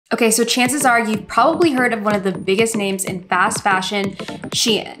Okay, so chances are you've probably heard of one of the biggest names in fast fashion,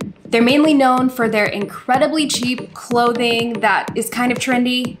 Shein. They're mainly known for their incredibly cheap clothing that is kind of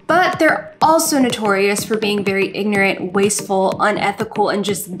trendy, but they're also notorious for being very ignorant, wasteful, unethical, and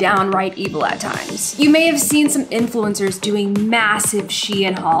just downright evil at times. You may have seen some influencers doing massive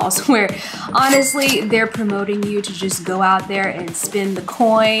Shein hauls where honestly, they're promoting you to just go out there and spin the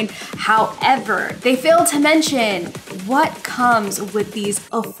coin. However, they fail to mention what comes with these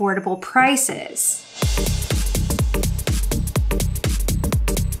affordable prices.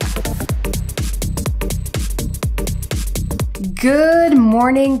 Good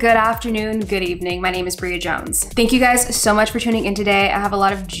morning, good afternoon, good evening. My name is Bria Jones. Thank you guys so much for tuning in today. I have a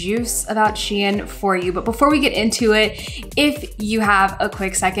lot of juice about Shein for you, but before we get into it, if you have a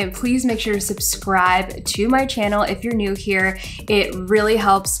quick second, please make sure to subscribe to my channel if you're new here. It really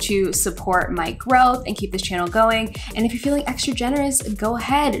helps to support my growth and keep this channel going. And if you're feeling extra generous, go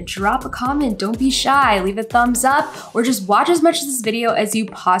ahead, drop a comment, don't be shy, leave a thumbs up, or just watch as much of this video as you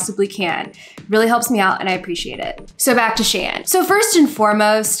possibly can. It really helps me out and I appreciate it. So back to Shein. So first and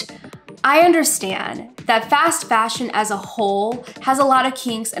foremost, I understand that fast fashion as a whole has a lot of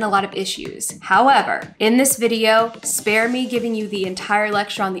kinks and a lot of issues. However, in this video, spare me giving you the entire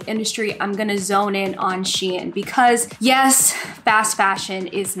lecture on the industry. I'm gonna zone in on Shein because yes, fast fashion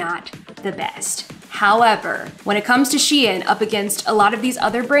is not the best. However, when it comes to Shein up against a lot of these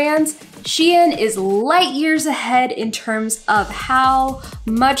other brands, Shein is light years ahead in terms of how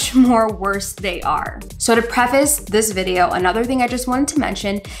much more worse they are. So to preface this video, another thing I just wanted to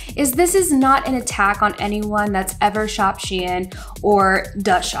mention is this is not an attack on anyone that's ever shopped Shein or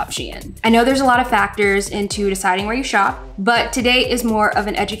does shop Shein. I know there's a lot of factors into deciding where you shop, but today is more of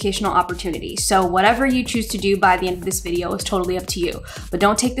an educational opportunity. So whatever you choose to do by the end of this video is totally up to you. But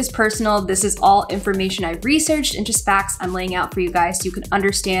don't take this personal. This is all information I've researched and just facts I'm laying out for you guys so you can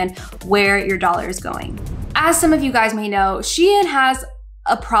understand where your dollar is going. As some of you guys may know, Shein has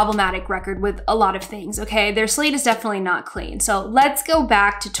a problematic record with a lot of things, okay? Their slate is definitely not clean. So let's go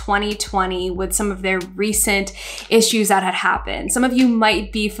back to 2020 with some of their recent issues that had happened. Some of you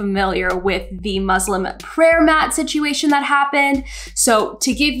might be familiar with the Muslim prayer mat situation that happened. So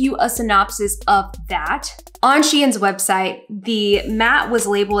to give you a synopsis of that, on Shein's website, the mat was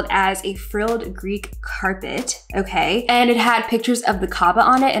labeled as a frilled Greek carpet, okay? And it had pictures of the Kaaba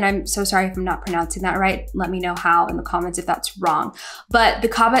on it, and I'm so sorry if I'm not pronouncing that right. Let me know how in the comments if that's wrong. But the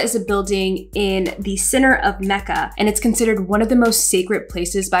Kaaba is a building in the center of Mecca, and it's considered one of the most sacred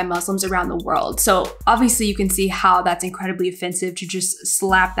places by Muslims around the world. So obviously you can see how that's incredibly offensive to just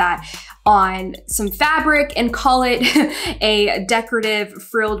slap that on some fabric and call it a decorative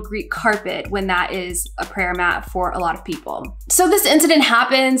frilled Greek carpet when that is a prayer mat for a lot of people. So this incident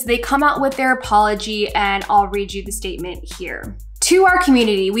happens, they come out with their apology, and I'll read you the statement here. To our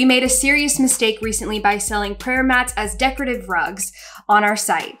community, we made a serious mistake recently by selling prayer mats as decorative rugs on our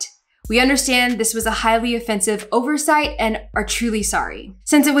site. We understand this was a highly offensive oversight and are truly sorry.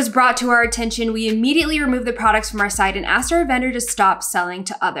 Since it was brought to our attention, we immediately removed the products from our site and asked our vendor to stop selling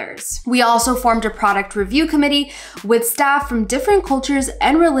to others. We also formed a product review committee with staff from different cultures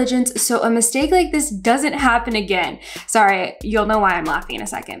and religions so a mistake like this doesn't happen again. Sorry, you'll know why I'm laughing in a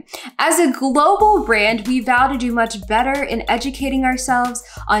second. As a global brand, we vow to do much better in educating ourselves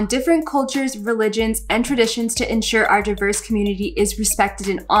on different cultures, religions, and traditions to ensure our diverse community is respected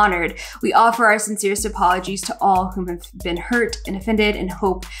and honored. We offer our sincerest apologies to all whom have been hurt and offended and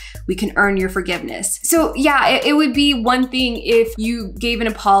hope we can earn your forgiveness. So yeah, it would be one thing if you gave an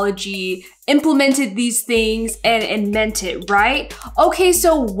apology, implemented these things and meant it, right? Okay,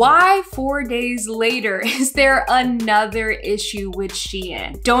 so why 4 days later is there another issue with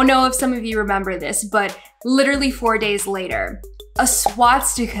Shein? Don't know if some of you remember this, but literally 4 days later, a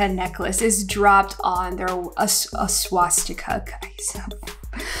swastika necklace is dropped on their, a swastika, guys.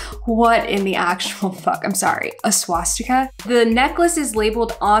 What in the actual fuck? I'm sorry, a swastika? The necklace is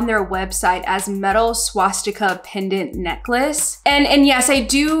labeled on their website as metal swastika pendant necklace. And yes, I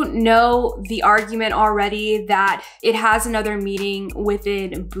do know the argument already that it has another meaning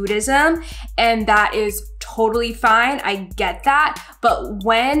within Buddhism, and that is totally fine. I get that. But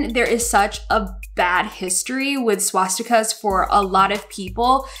when there is such a bad history with swastikas for a lot of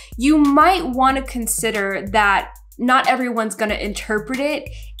people, you might want to consider that not everyone's gonna interpret it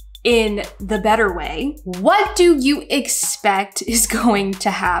in the better way. What do you expect is going to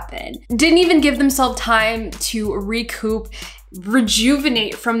happen? Didn't even give themselves time to recoup,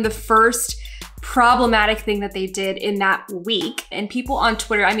 rejuvenate from the first problematic thing that they did in that week. And people on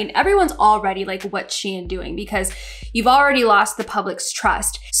Twitter, I mean, everyone's already like, what's Shein doing? Because you've already lost the public's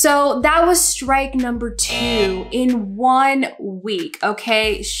trust. So that was strike number 2 in 1 week,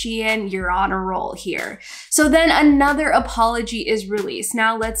 okay? Shein, you're on a roll here. So then another apology is released.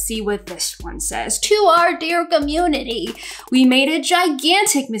 Now let's see what this one says. To our dear community, we made a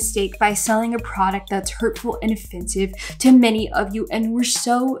gigantic mistake by selling a product that's hurtful and offensive to many of you, and we're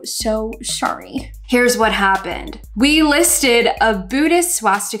so sorry. Here's what happened. We listed a Buddhist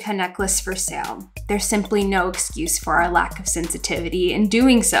swastika necklace for sale. There's simply no excuse for our lack of sensitivity in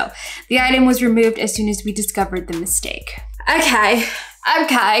doing so. The item was removed as soon as we discovered the mistake. Okay,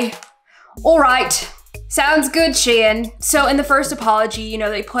 all right. Sounds good, Shein. So in the first apology, you know,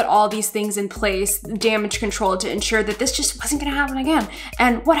 they put all these things in place, damage control, to ensure that this just wasn't gonna happen again.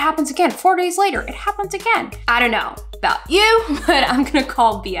 And what happens again? 4 days later, it happens again. I don't know about you, but I'm gonna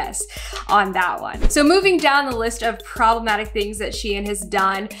call BS on that one. So moving down the list of problematic things that Shein has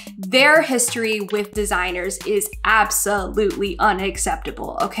done, their history with designers is absolutely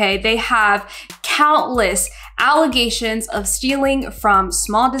unacceptable, okay? They have countless allegations of stealing from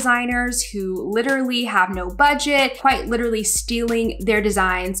small designers who literally have no budget, quite literally stealing their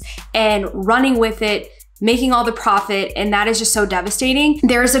designs and running with it, making all the profit, and that is just so devastating.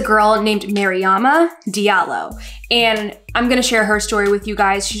 There's a girl named Mariama Diallo, and I'm gonna share her story with you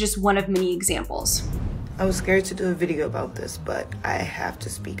guys. She's just one of many examples. I was scared to do a video about this, but I have to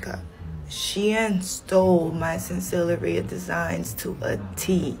speak up. Shein stole my Sensileria designs to a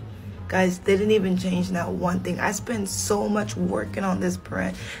T. Guys, they didn't even change not one thing. I spent so much working on this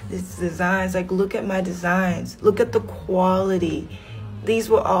print, these designs. Like, look at my designs. Look at the quality. These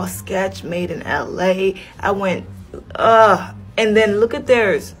were all sketch made in LA. I went, and then look at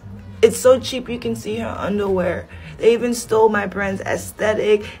theirs. It's so cheap, you can see her underwear. They even stole my brand's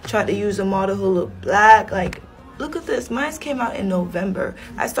aesthetic, tried to use a model who looked black. Like, look at this. Mine came out in November.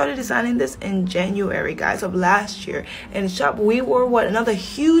 I started designing this in January, guys, of last year. And Shop We Were What, another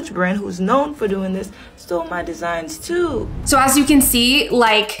huge brand who's known for doing this, stole my designs too. So as you can see,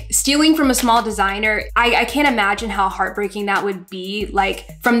 like, stealing from a small designer, I can't imagine how heartbreaking that would be,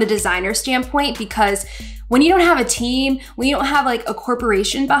 like, from the designer standpoint, because when you don't have a team, when you don't have like a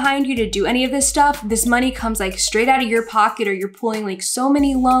corporation behind you to do any of this stuff, this money comes like straight out of your pocket, or you're pulling like so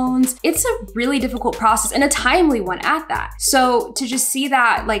many loans. It's a really difficult process, and a timely one at that. So to just see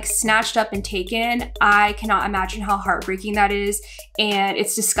that like snatched up and taken, I cannot imagine how heartbreaking that is. And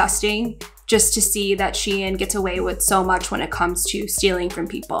it's disgusting just to see that Shein gets away with so much when it comes to stealing from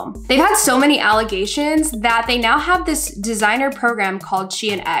people. They've had so many allegations that they now have this designer program called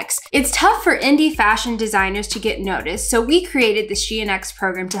Shein X. It's tough for indie fashion designers to get noticed, so we created the Shein X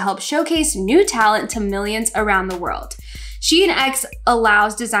program to help showcase new talent to millions around the world. Shein X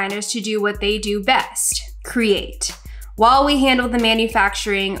allows designers to do what they do best: create, while we handle the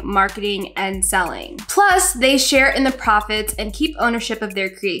manufacturing, marketing, and selling. Plus, they share in the profits and keep ownership of their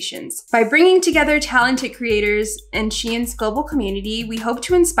creations. By bringing together talented creators and Shein's global community, we hope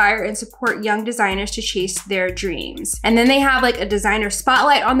to inspire and support young designers to chase their dreams. And then they have like a designer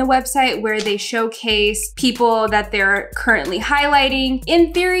spotlight on the website where they showcase people that they're currently highlighting.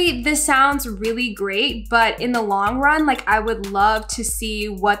 In theory, this sounds really great, but in the long run, like, I would love to see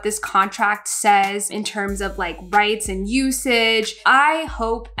what this contract says in terms of like rights and usage. I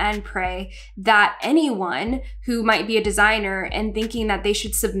hope and pray that anyone who might be a designer and thinking that they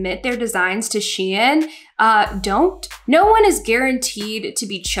should submit their designs to Shein, don't. No one is guaranteed to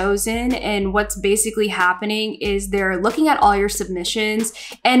be chosen, and what's basically happening is they're looking at all your submissions,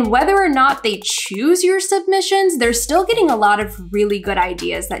 and whether or not they choose your submissions, they're still getting a lot of really good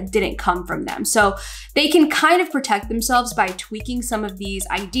ideas that didn't come from them. So they can kind of protect themselves by tweaking some of these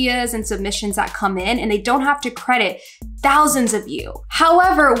ideas and submissions that come in, and they don't have to credit thousands of you.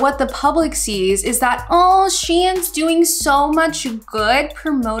 However, what the public sees is that, oh, Shein's doing so much good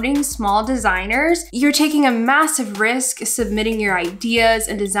promoting small designers. You're taking a massive risk submitting your ideas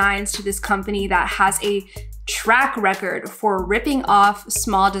and designs to this company that has a track record for ripping off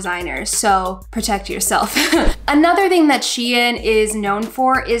small designers, so protect yourself. Another thing that Shein is known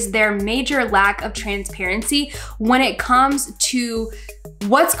for is their major lack of transparency when it comes to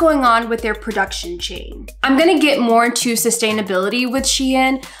what's going on with their production chain. I'm gonna get more into sustainability with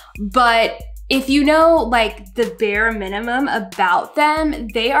Shein, but if you know like the bare minimum about them,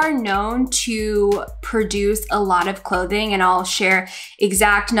 they are known to produce a lot of clothing, and I'll share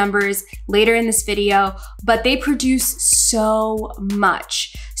exact numbers later in this video, but they produce so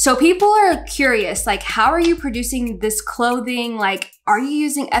much. So people are curious, like, how are you producing this clothing? Like, are you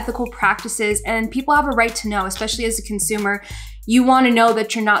using ethical practices? And people have a right to know, especially as a consumer. you want to know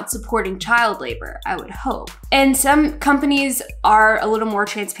that you're not supporting child labor, I would hope. And some companies are a little more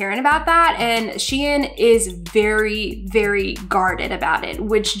transparent about that, and Shein is very, very guarded about it,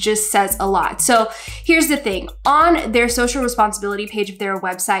 which just says a lot. So here's the thing. On their social responsibility page of their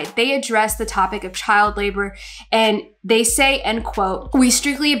website, they address the topic of child labor, and they say, end quote, "We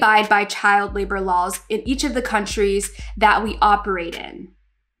strictly abide by child labor laws in each of the countries that we operate in."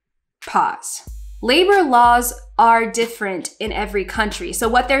 Pause. Labor laws are different in every country. So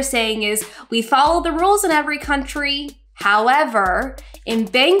what they're saying is we follow the rules in every country. However, in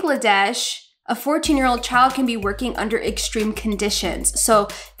Bangladesh, a 14-year-old child can be working under extreme conditions. So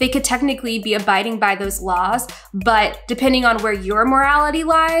they could technically be abiding by those laws, but depending on where your morality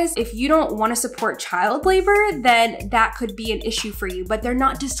lies, if you don't want to support child labor, then that could be an issue for you. But they're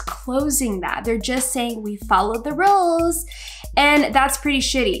not disclosing that. They're just saying we follow the rules. And that's pretty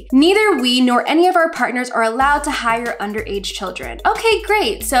shitty. Neither we nor any of our partners are allowed to hire underage children. Okay,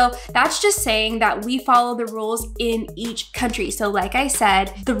 great. So that's just saying that we follow the rules in each country. So like I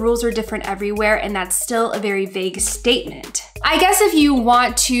said, the rules are different everywhere, and that's still a very vague statement. I guess if you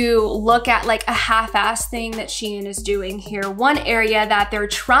want to look at like a half-ass thing that Shein is doing here, one area that they're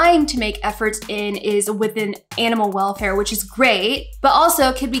trying to make efforts in is within animal welfare, which is great, but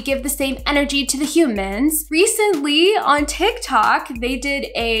also could we give the same energy to the humans? Recently on TikTok, they did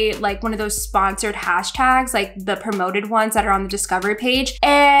one of those sponsored hashtags, like the promoted ones that are on the discovery page.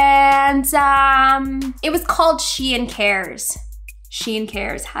 And it was called Shein Cares. Shein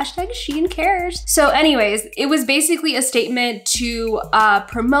Cares, hashtag Shein Cares. So anyways, it was basically a statement to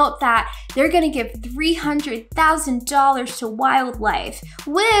promote that they're gonna give $300,000 to wildlife,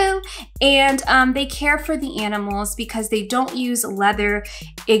 woo! And they care for the animals because they don't use leather,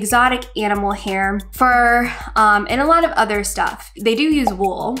 exotic animal hair, fur, and a lot of other stuff. They do use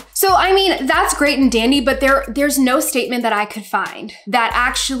wool. So I mean, that's great and dandy, but there's no statement that I could find that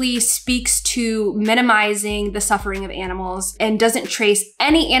actually speaks to minimizing the suffering of animals and doesn't trace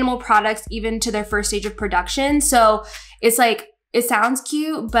any animal products even to their first stage of production. So it's like, it sounds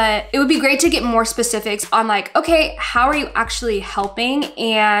cute, but it would be great to get more specifics on like, okay, how are you actually helping?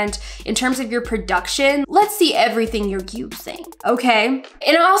 And in terms of your production, let's see everything you're using, okay?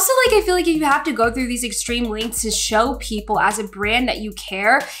 And also, like, I feel like you have to go through these extreme lengths to show people as a brand that you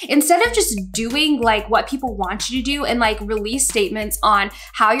care, instead of just doing like what people want you to do and like release statements on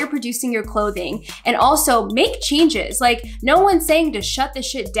how you're producing your clothing, and also make changes. Like, no one's saying to shut this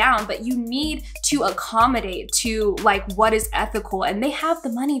shit down, but you need to accommodate to like what is ethical, and they have the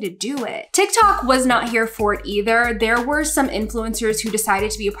money to do it. TikTok was not here for it either. There were some influencers who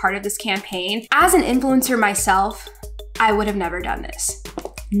decided to be a part of this campaign. As an influencer myself, I would have never done this.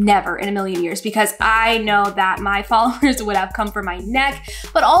 Never in a million years, because I know that my followers would have come for my neck,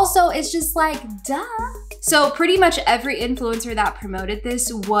 but also it's just like, duh. So pretty much every influencer that promoted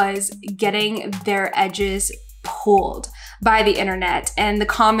this was getting their edges pulled by the internet, and the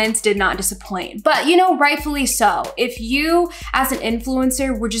comments did not disappoint. But you know, rightfully so. If you as an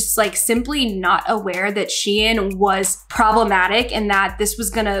influencer were just like simply not aware that Shein was problematic and that this was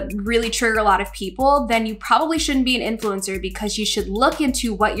gonna really trigger a lot of people, then you probably shouldn't be an influencer, because you should look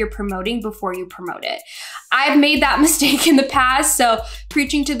into what you're promoting before you promote it. I've made that mistake in the past, so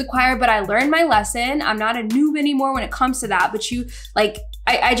preaching to the choir, but I learned my lesson. I'm not a noob anymore when it comes to that, but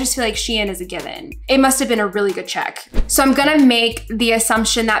I just feel like Shein is a given. It must have been a really good check. So I'm gonna make the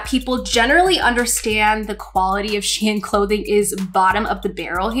assumption that people generally understand the quality of Shein clothing is bottom of the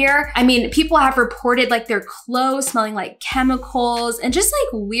barrel here. I mean, people have reported like their clothes smelling like chemicals and just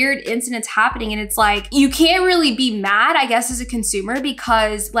like weird incidents happening. And it's like, you can't really be mad, I guess, as a consumer,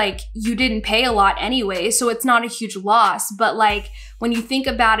 because like you didn't pay a lot anyway, so it's not a huge loss. But like, when you think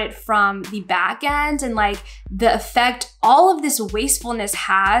about it from the back end and like the effect all of this wastefulness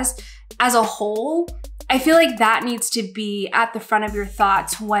has as a whole, I feel like that needs to be at the front of your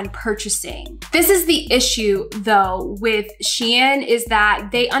thoughts when purchasing. This is the issue though with Shein, is that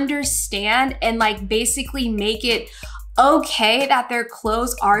they understand and like basically make it okay that their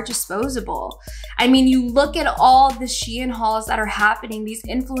clothes are disposable. I mean, you look at all the Shein hauls that are happening. These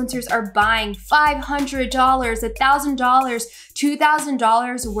influencers are buying $500, $1,000,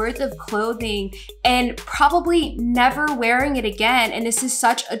 $2,000 worth of clothing and probably never wearing it again. And this is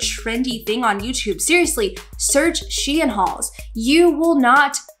such a trendy thing on YouTube. Seriously, search Shein hauls. You will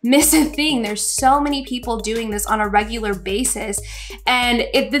not miss a thing. There's so many people doing this on a regular basis. And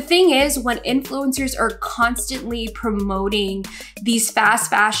the thing is, when influencers are constantly promoting these fast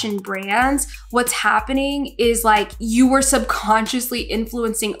fashion brands, what's happening is like you are subconsciously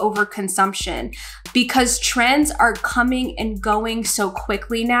influencing overconsumption because trends are coming and going so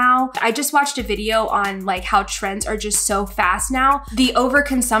quickly now. I just watched a video on like how trends are just so fast now. The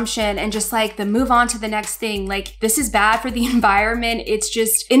overconsumption and just like the move on to the next thing, like this is bad for the environment. It's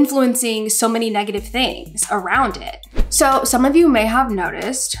just influencing so many negative things around it. So some of you may have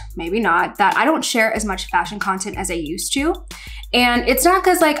noticed, maybe not, that I don't share as much fashion content as I used to. And it's not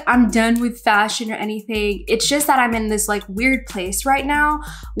because like I'm done with fashion or anything. It's just that I'm in this like weird place right now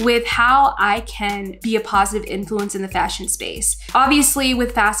with how I can be a positive influence in the fashion space. Obviously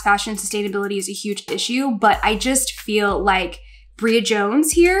with fast fashion, sustainability is a huge issue, but I just feel like Bria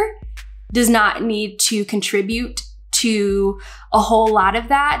Jones here does not need to contribute to a whole lot of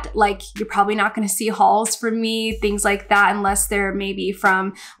that. Like you're probably not going to see hauls from me, things like that, unless they're maybe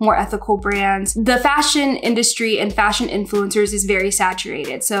from more ethical brands. The fashion industry and fashion influencers is very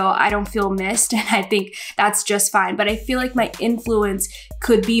saturated, so I don't feel missed, and I think that's just fine. But I feel like my influence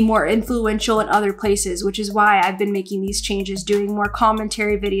could be more influential in other places, which is why I've been making these changes, doing more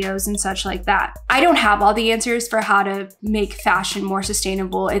commentary videos and such like that. I don't have all the answers for how to make fashion more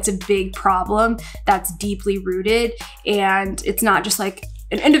sustainable. It's a big problem that's deeply rooted, and it's not just like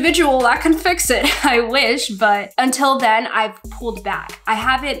an individual that can fix it. I wish, but until then, I've pulled back. I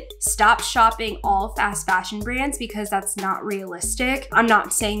haven't stopped shopping all fast fashion brands because that's not realistic. I'm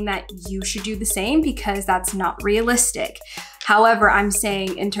not saying that you should do the same because that's not realistic. However, I'm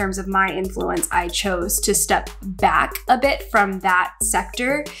saying in terms of my influence, I chose to step back a bit from that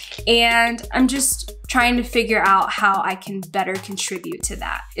sector, and I'm just trying to figure out how I can better contribute to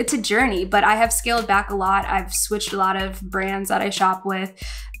that. It's a journey, but I have scaled back a lot. I've switched a lot of brands that I shop with,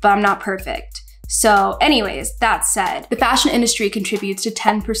 but I'm not perfect. So anyways, that said, the fashion industry contributes to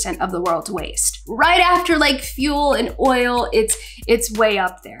 10% of the world's waste. Right after like fuel and oil, it's way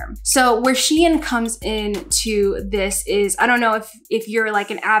up there. So where Shein comes into this is, I don't know if you're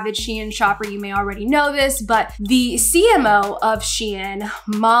like an avid Shein shopper, you may already know this, but the CMO of Shein,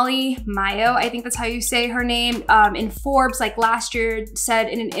 Molly Mayo, I think that's how you say her name, in Forbes, like last year, said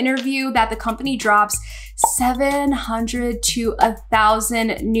in an interview that the company drops 700 to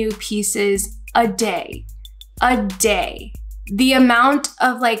 1,000 new pieces a day. The amount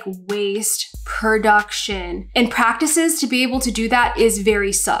of like waste, production, and practices to be able to do that is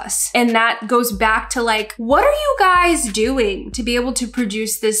very sus. And that goes back to like, what are you guys doing to be able to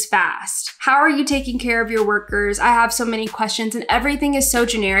produce this fast? How are you taking care of your workers? I have so many questions, and everything is so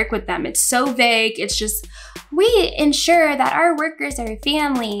generic with them. It's so vague. It's just, we ensure that our workers are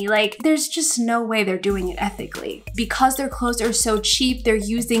family. Like, there's just no way they're doing it ethically. Because their clothes are so cheap, they're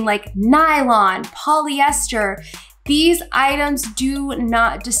using like nylon, polyester. These items do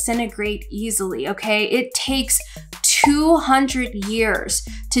not disintegrate easily, okay? It takes 200 years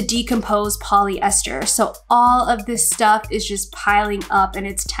to decompose polyester. So all of this stuff is just piling up, and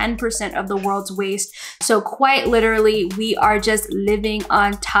it's 10% of the world's waste. So quite literally, we are just living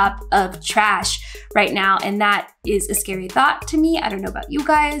on top of trash right now. And that is a scary thought to me. I don't know about you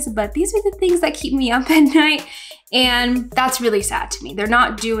guys, but these are the things that keep me up at night. And that's really sad to me. They're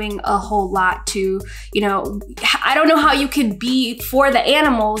not doing a whole lot to, you know, I don't know how you could be for the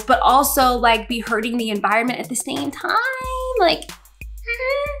animals, but also like be hurting the environment at the same time. Like,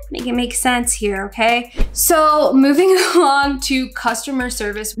 make it make sense here, okay? So moving along to customer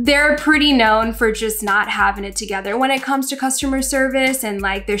service, they're pretty known for just not having it together when it comes to customer service, and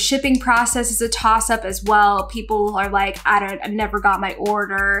like their shipping process is a toss-up as well. People are like, I never got my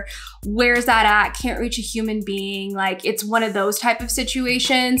order. Where's that at? Can't reach a human being. Like, it's one of those type of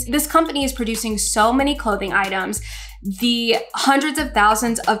situations. This company is producing so many clothing items. The hundreds of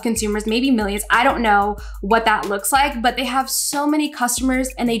thousands of consumers, maybe millions, I don't know what that looks like, but they have so many customers,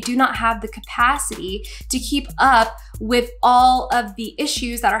 and they do not have the capacity to keep up with all of the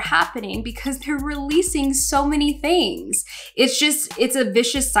issues that are happening because they're releasing so many things. It's a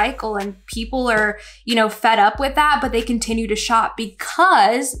vicious cycle, and people are, you know, fed up with that, but they continue to shop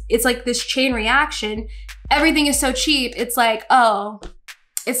because it's like this chain reaction. Everything is so cheap. It's like, oh,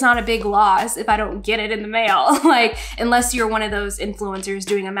 it's not a big loss if I don't get it in the mail. Like, unless you're one of those influencers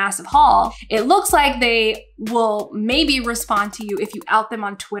doing a massive haul, it looks like they will maybe respond to you if you out them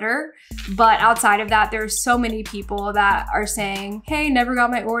on Twitter. But outside of that, there's so many people that are saying, hey, never got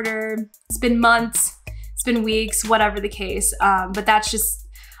my order. It's been months, it's been weeks, whatever the case. But that's just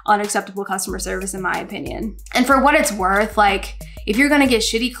unacceptable customer service in my opinion. And for what it's worth, like, if you're gonna get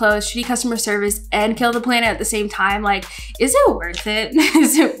shitty clothes, shitty customer service, and kill the planet at the same time, like, is it worth it?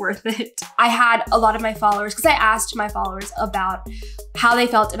 Is it worth it? I had a lot of my followers, because I asked my followers about how they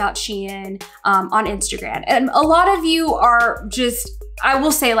felt about Shein on Instagram. And a lot of you are just, I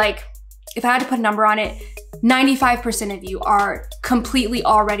will say, like, if I had to put a number on it, 95% of you are completely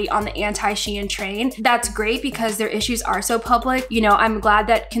already on the anti-Shein train. That's great because their issues are so public. You know, I'm glad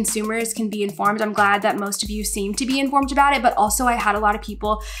that consumers can be informed. I'm glad that most of you seem to be informed about it, but also I had a lot of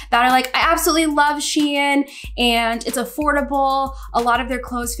people that are like, I absolutely love Shein and it's affordable. A lot of their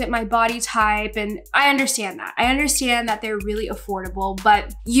clothes fit my body type, and I understand that. I understand that they're really affordable,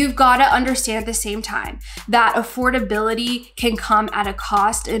 but you've got to understand at the same time that affordability can come at a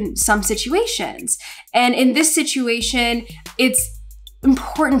cost in some situations. And in this situation, it's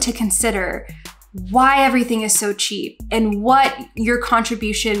important to consider why everything is so cheap and what your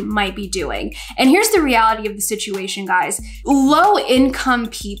contribution might be doing. And here's the reality of the situation, guys. Low-income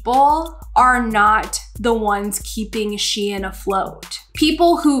people are not the ones keeping Shein afloat.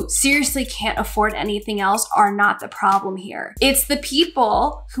 People who seriously can't afford anything else are not the problem here. It's the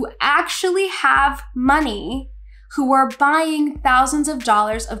people who actually have money who are buying thousands of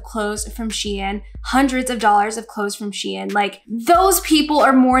dollars of clothes from Shein, hundreds of dollars of clothes from Shein. Like, those people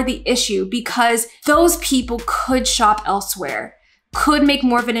are more the issue because those people could shop elsewhere, could make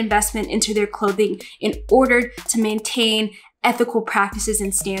more of an investment into their clothing in order to maintain ethical practices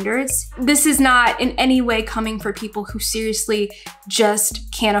and standards. This is not in any way coming for people who seriously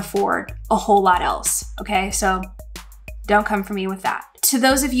just can't afford a whole lot else, okay? So don't come for me with that. To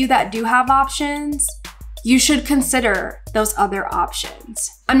those of you that do have options, you should consider those other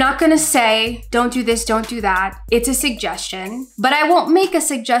options. I'm not gonna say, don't do this, don't do that. It's a suggestion, but I won't make a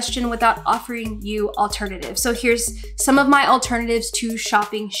suggestion without offering you alternatives. So here's some of my alternatives to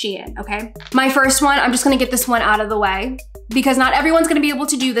shopping Shein, okay? My first one, I'm just gonna get this one out of the way because not everyone's gonna be able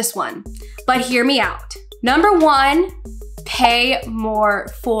to do this one, but hear me out. Number one, pay more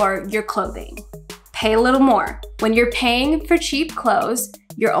for your clothing. Pay a little more. When you're paying for cheap clothes,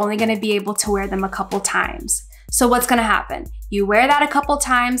 you're only gonna be able to wear them a couple times. So what's gonna happen? You wear that a couple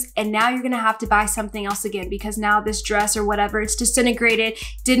times and now you're gonna have to buy something else again because now this dress or whatever, it's disintegrated,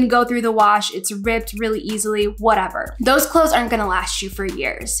 didn't go through the wash, it's ripped really easily, whatever. Those clothes aren't gonna last you for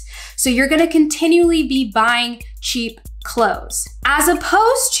years. So you're gonna continually be buying cheap clothes as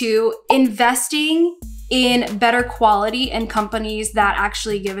opposed to investing in better quality and companies that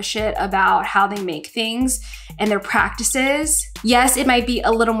actually give a shit about how they make things and their practices. Yes, it might be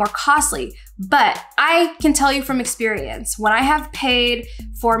a little more costly, but I can tell you from experience, when I have paid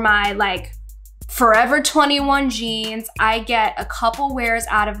for my like Forever 21 jeans, I get a couple wears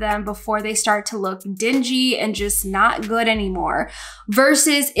out of them before they start to look dingy and just not good anymore.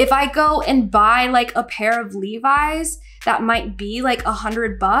 Versus if I go and buy like a pair of Levi's that might be like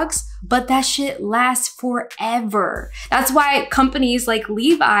 $100, but that shit lasts forever. That's why companies like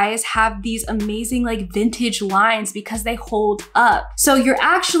Levi's have these amazing like vintage lines because they hold up. So you're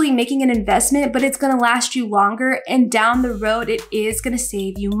actually making an investment, but it's gonna last you longer and down the road, it is gonna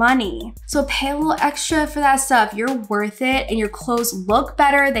save you money. So pay a little extra for that stuff. You're worth it and your clothes look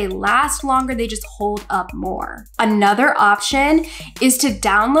better, they last longer, they just hold up more. Another option is to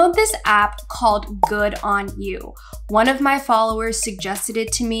download this app called Good On You. One of my followers suggested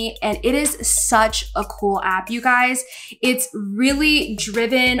it to me and it is such a cool app, you guys. It's really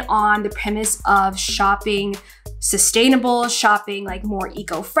driven on the premise of shopping sustainable, shopping like more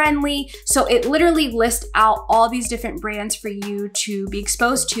eco-friendly. So it literally lists out all these different brands for you to be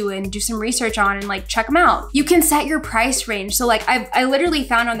exposed to and do some research on and like check them out. You can set your price range. So like I literally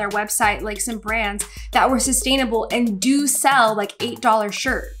found on their website like some brands that were sustainable and do sell like $8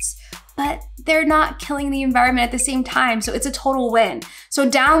 shirts, but they're not killing the environment at the same time. So it's a total win. So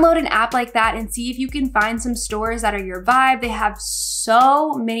download an app like that and see if you can find some stores that are your vibe. They have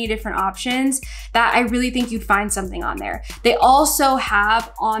so many different options that I really think you'd find something on there. They also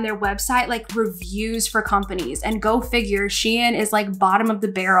have on their website like reviews for companies, and go figure, Shein is like bottom of the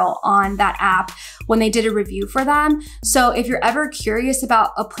barrel on that app when they did a review for them. So if you're ever curious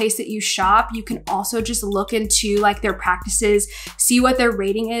about a place that you shop, you can also just look into like their practices, see what their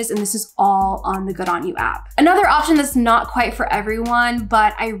rating is, and this is all on the Good On You app. Another option that's not quite for everyone,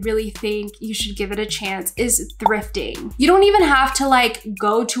 but I really think you should give it a chance, is thrifting. You don't even have to like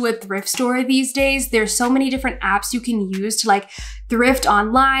go to a thrift store these days. There's so many different apps you can use to like thrift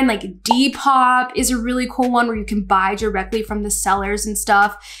online, like Depop is a really cool one where you can buy directly from the sellers and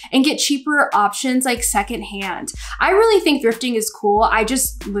stuff and get cheaper options like secondhand. I really think thrifting is cool. I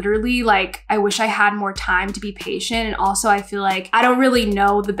just literally I wish I had more time to be patient. And also I feel like I don't really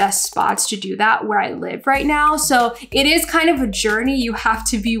know the best spots to do that where I live right now. So it is kind of a journey you have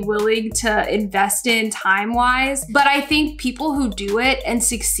to be willing to invest in time-wise. But I think people who do it and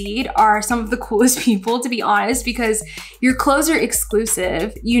succeed are some of the coolest people, to be honest, because your clothes are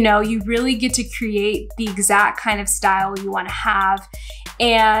exclusive. You know, you really get to create the exact kind of style you want to have.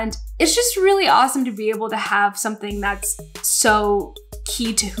 And it's just really awesome to be able to have something that's so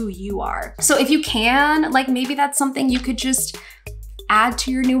key to who you are. So if you can, maybe that's something you could just add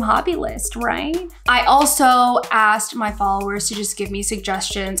to your new hobby list, right? I also asked my followers to just give me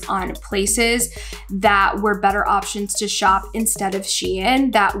suggestions on places that were better options to shop instead of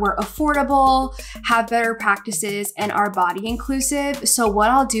Shein, that were affordable, have better practices, and are body inclusive. So what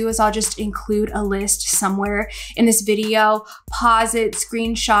I'll do is I'll just include a list somewhere in this video, pause it,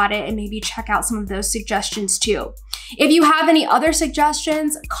 screenshot it, and maybe check out some of those suggestions too. If you have any other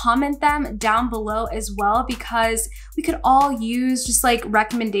suggestions, comment them down below as well, because we could all use just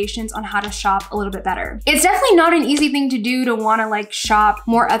recommendations on how to shop a little bit better. It's definitely not an easy thing to do to want to shop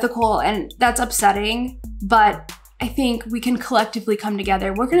more ethical, and that's upsetting, but I think we can collectively come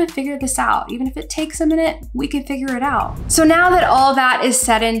together. We're gonna figure this out. Even if it takes a minute, we can figure it out. So now that all that is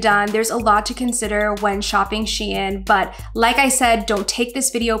said and done, there's a lot to consider when shopping Shein, but like I said, don't take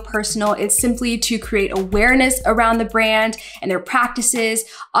this video personal. It's simply to create awareness around the brand and their practices.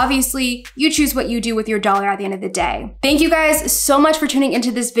 Obviously, you choose what you do with your dollar at the end of the day. Thank you guys so much for tuning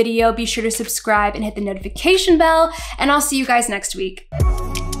into this video. Be sure to subscribe and hit the notification bell, and I'll see you guys next week.